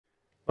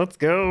Let's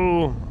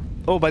go.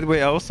 Oh, by the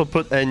way, I also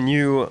put a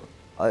new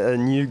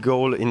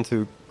goal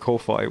into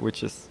Ko-Fi,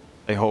 which is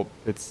I hope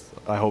it's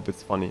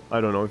funny. I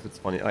don't know if it's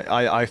funny.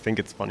 I think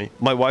it's funny.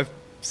 My wife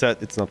said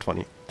it's not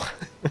funny.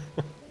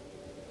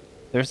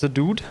 There's a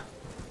dude.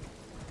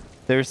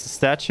 There's a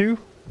statue.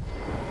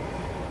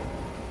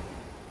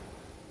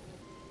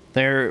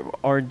 There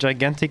are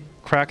gigantic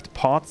cracked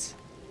pots.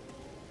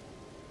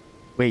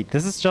 Wait,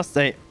 this is just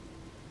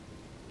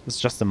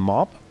a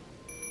mob?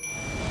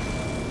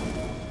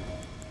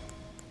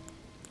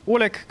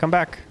 Oleg, come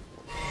back.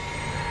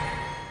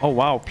 Oh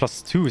wow,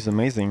 +2 is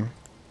amazing.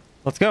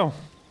 Let's go.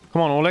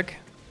 Come on, Oleg.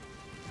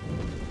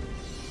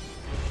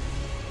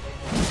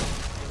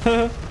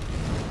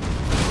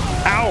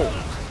 Ow!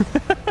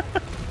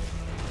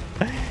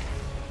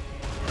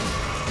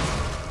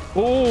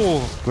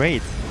 Oh,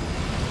 great.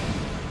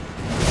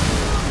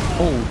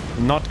 Oh,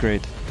 not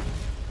great.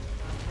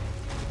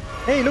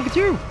 Hey, look at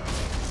you!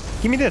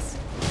 Give me this.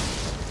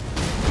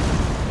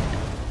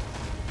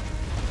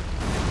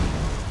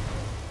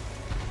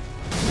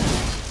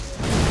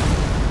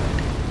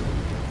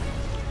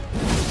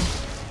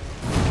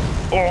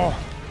 Oh,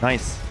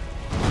 nice.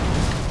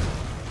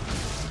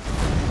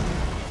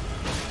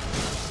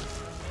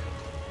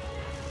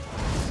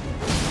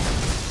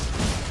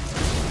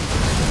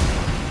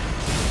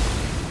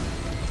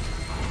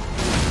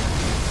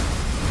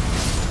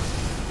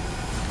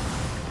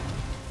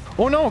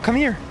 Oh no, come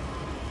here.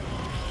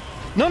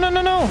 No, no,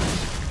 no, no.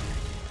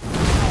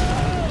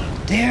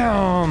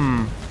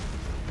 Damn.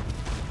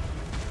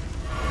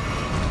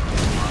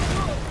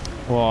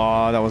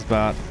 Wow, that was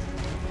bad.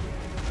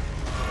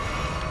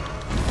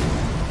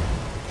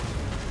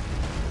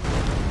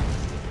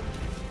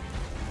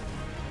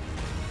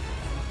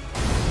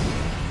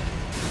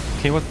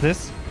 Okay, what's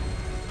this?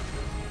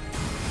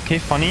 Okay,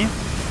 funny.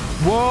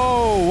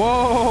 Whoa,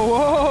 whoa,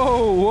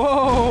 whoa,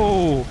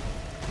 whoa.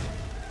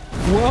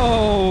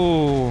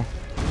 Whoa.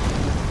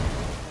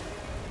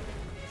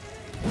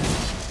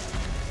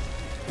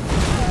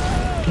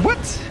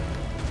 What?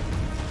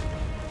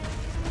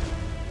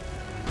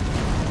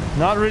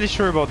 Not really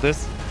sure about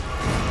this.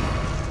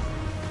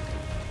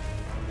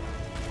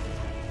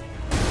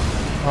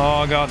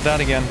 Oh god,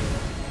 that again.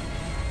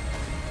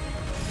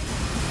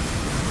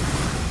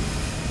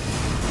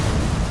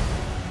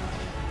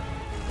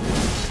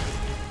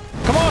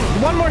 Come on,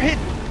 one more hit.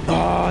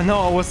 Oh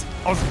no, I was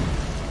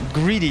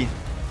greedy.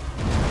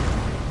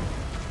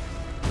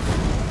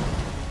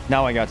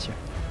 Now I got you.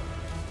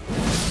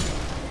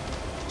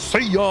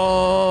 See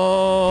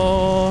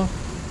ya!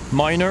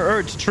 Minor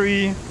Earth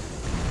Tree.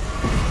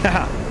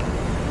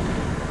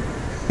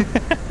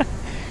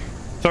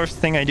 First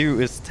thing I do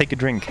is take a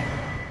drink.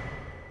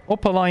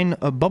 Opaline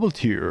Bubble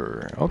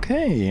Tier.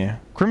 Okay.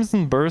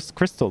 Crimson Burst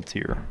Crystal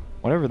Tier.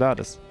 Whatever that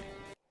is.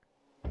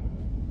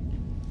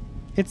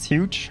 It's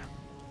huge.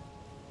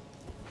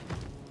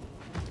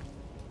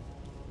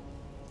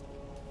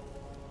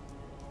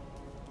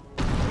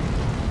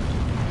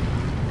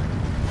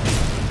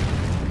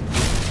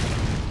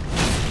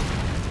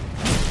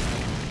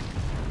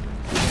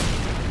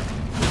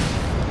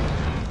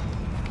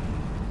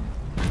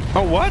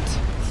 Oh, what?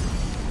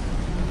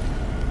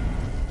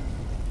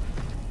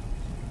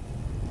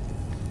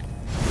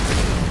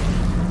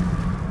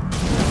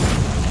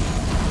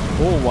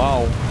 Oh,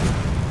 wow.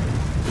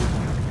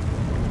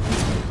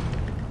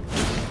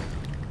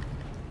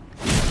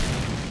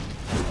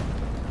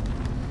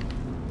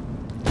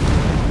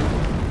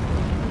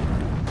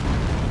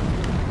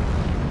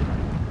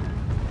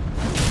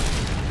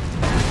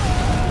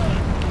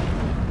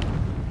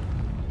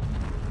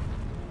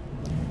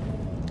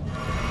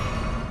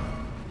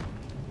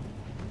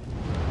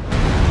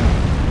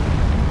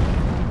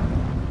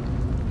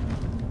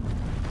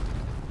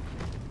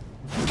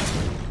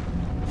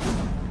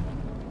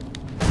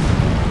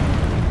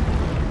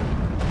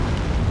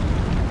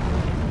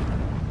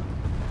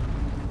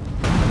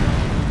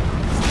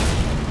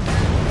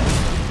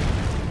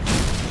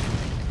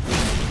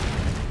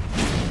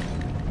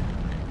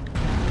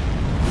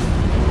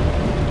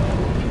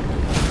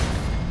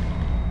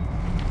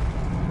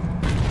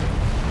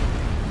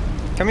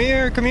 Come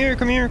here, come here,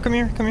 come here, come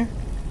here, come here.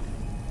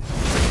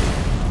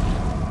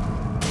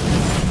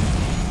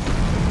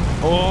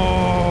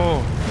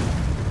 Oh!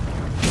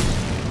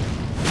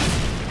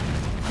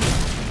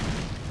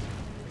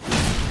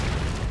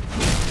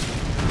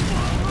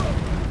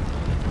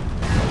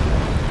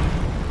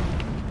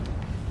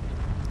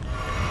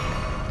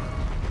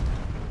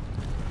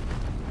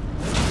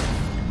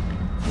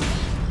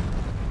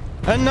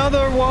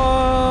 Another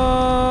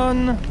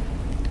one!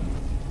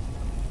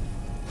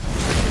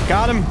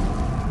 Got him!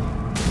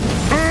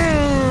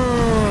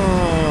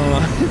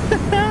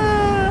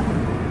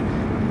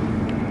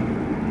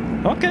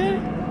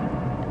 Okay.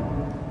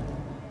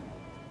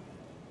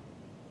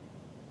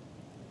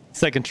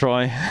 Second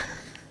try.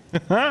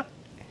 How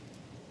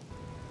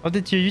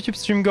did your YouTube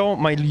stream go?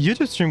 My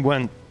YouTube stream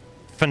went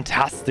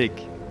fantastic.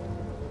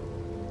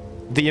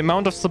 The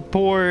amount of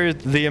support,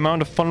 the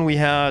amount of fun we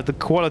had, the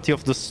quality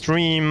of the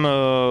stream,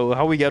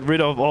 how we got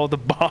rid of all the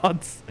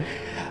bots.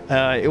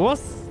 It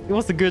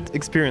was a good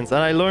experience, and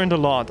I learned a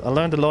lot. I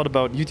learned a lot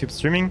about YouTube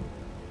streaming,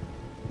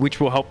 which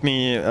will help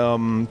me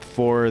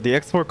for the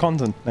X4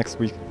 content next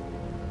week.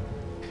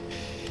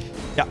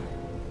 Yeah,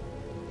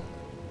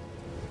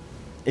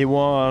 it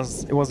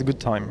was a good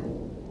time.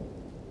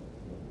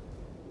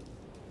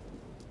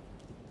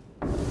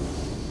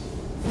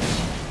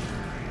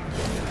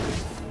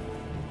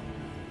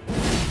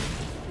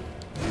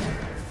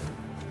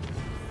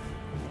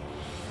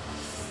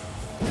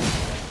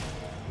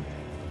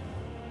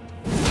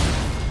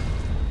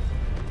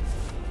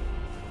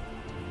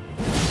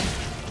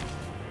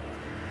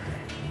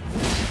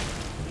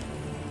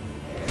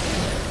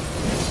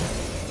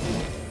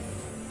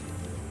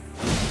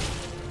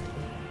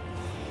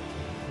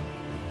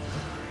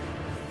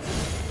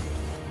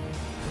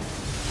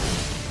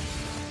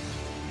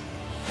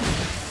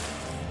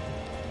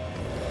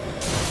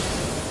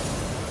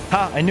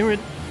 Ha! I knew it!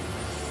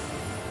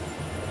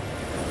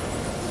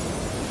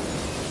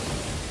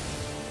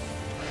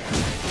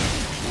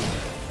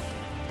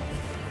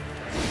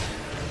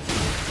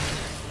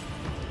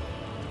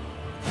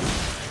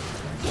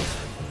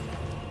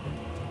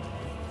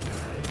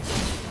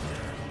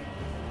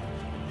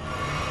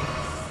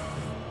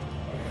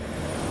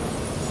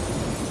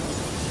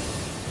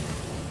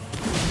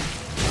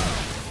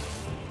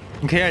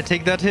 Okay, I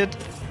take that hit.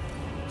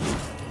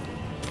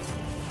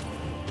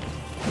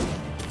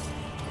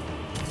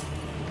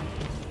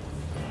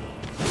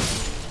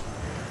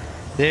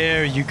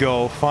 There you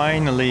go,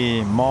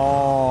 finally.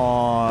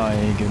 My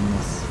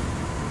goodness.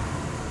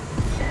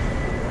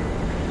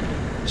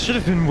 Should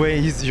have been way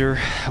easier.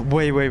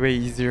 Way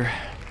easier.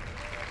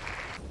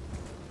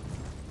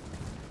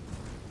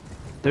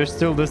 There's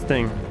still this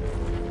thing.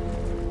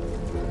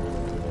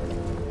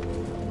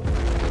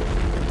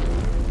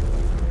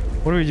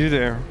 What do we do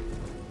there?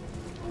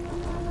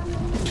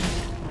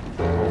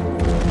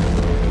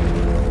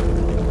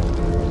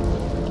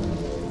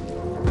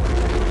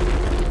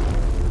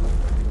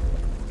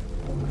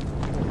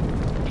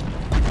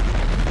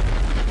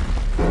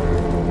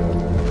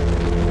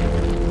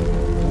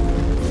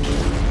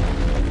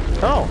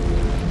 Oh.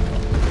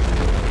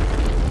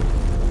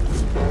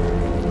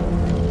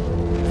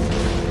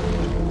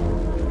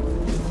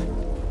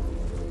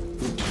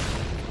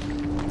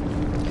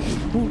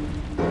 Ooh.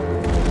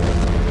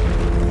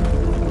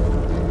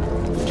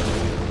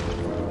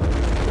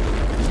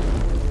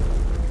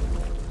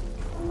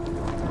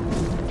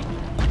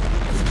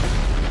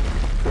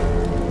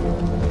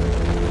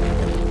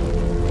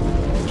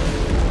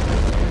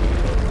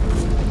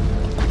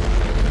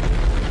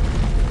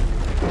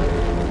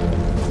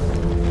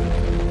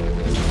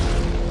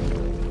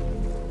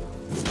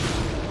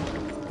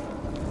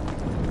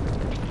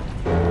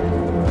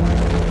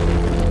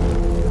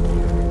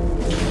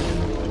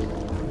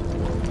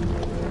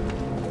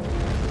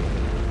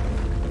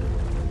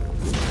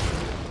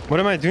 What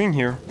am I doing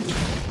here?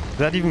 Is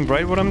that even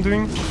right what I'm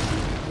doing?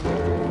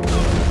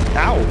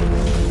 Ow!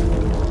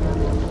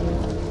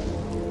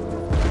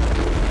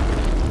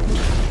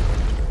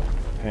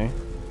 Okay.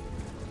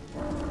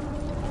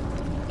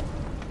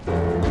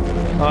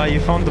 You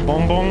found the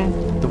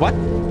bonbon. The what?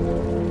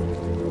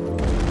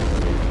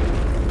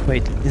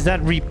 Wait, is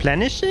that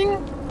replenishing?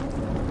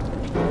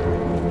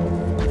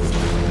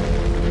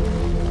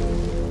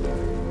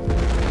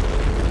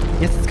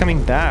 Yes, it's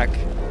coming back.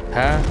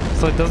 Huh?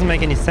 So it doesn't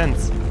make any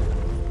sense.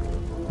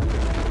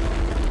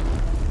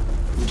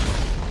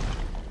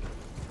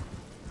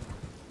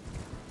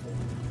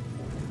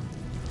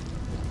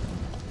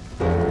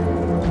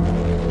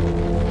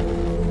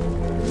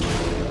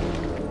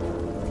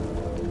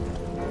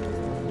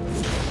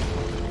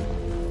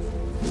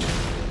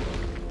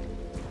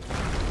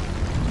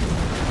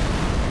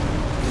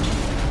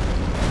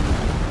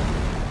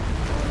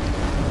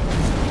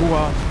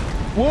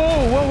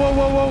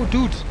 Whoa,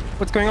 dude,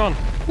 what's going on?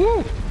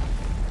 Woo!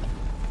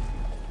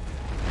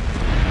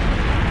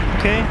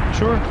 Okay,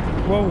 sure.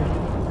 Whoa.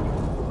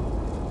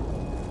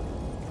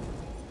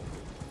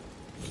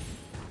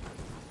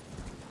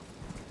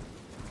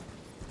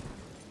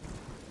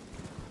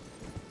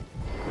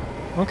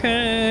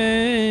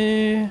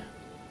 Okay.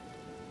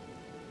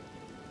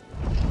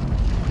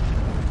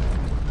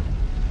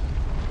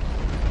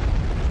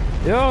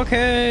 You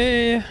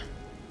okay?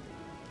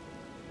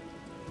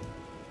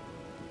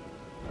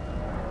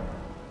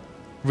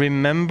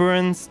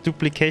 Remembrance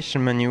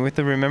duplication menu. With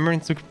the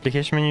remembrance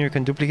duplication menu, you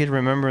can duplicate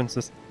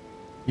remembrances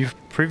you've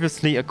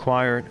previously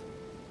acquired.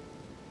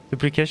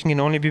 Duplication can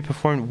only be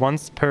performed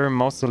once per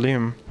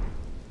mausoleum.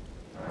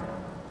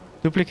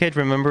 Duplicate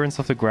remembrance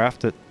of the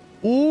grafted.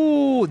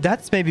 Ooh,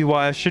 that's maybe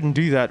why I shouldn't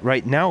do that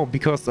right now,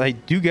 because I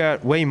do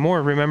get way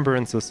more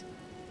remembrances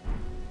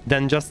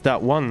than just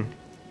that one,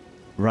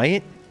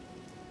 right?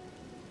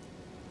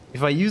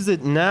 If I use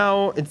it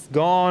now, it's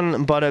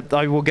gone, but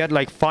I will get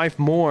like 5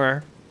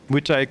 more,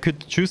 which I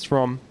could choose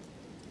from.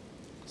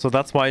 So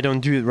that's why I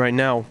don't do it right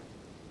now.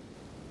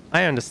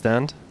 I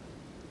understand.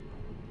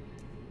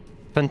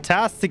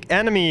 Fantastic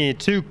enemy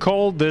to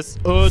call this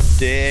a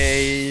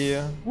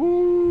day.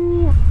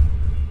 Woo!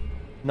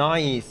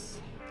 Nice.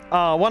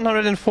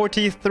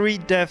 143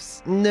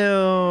 deaths.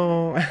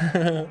 No.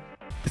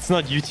 It's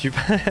not YouTube.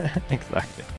 Exactly.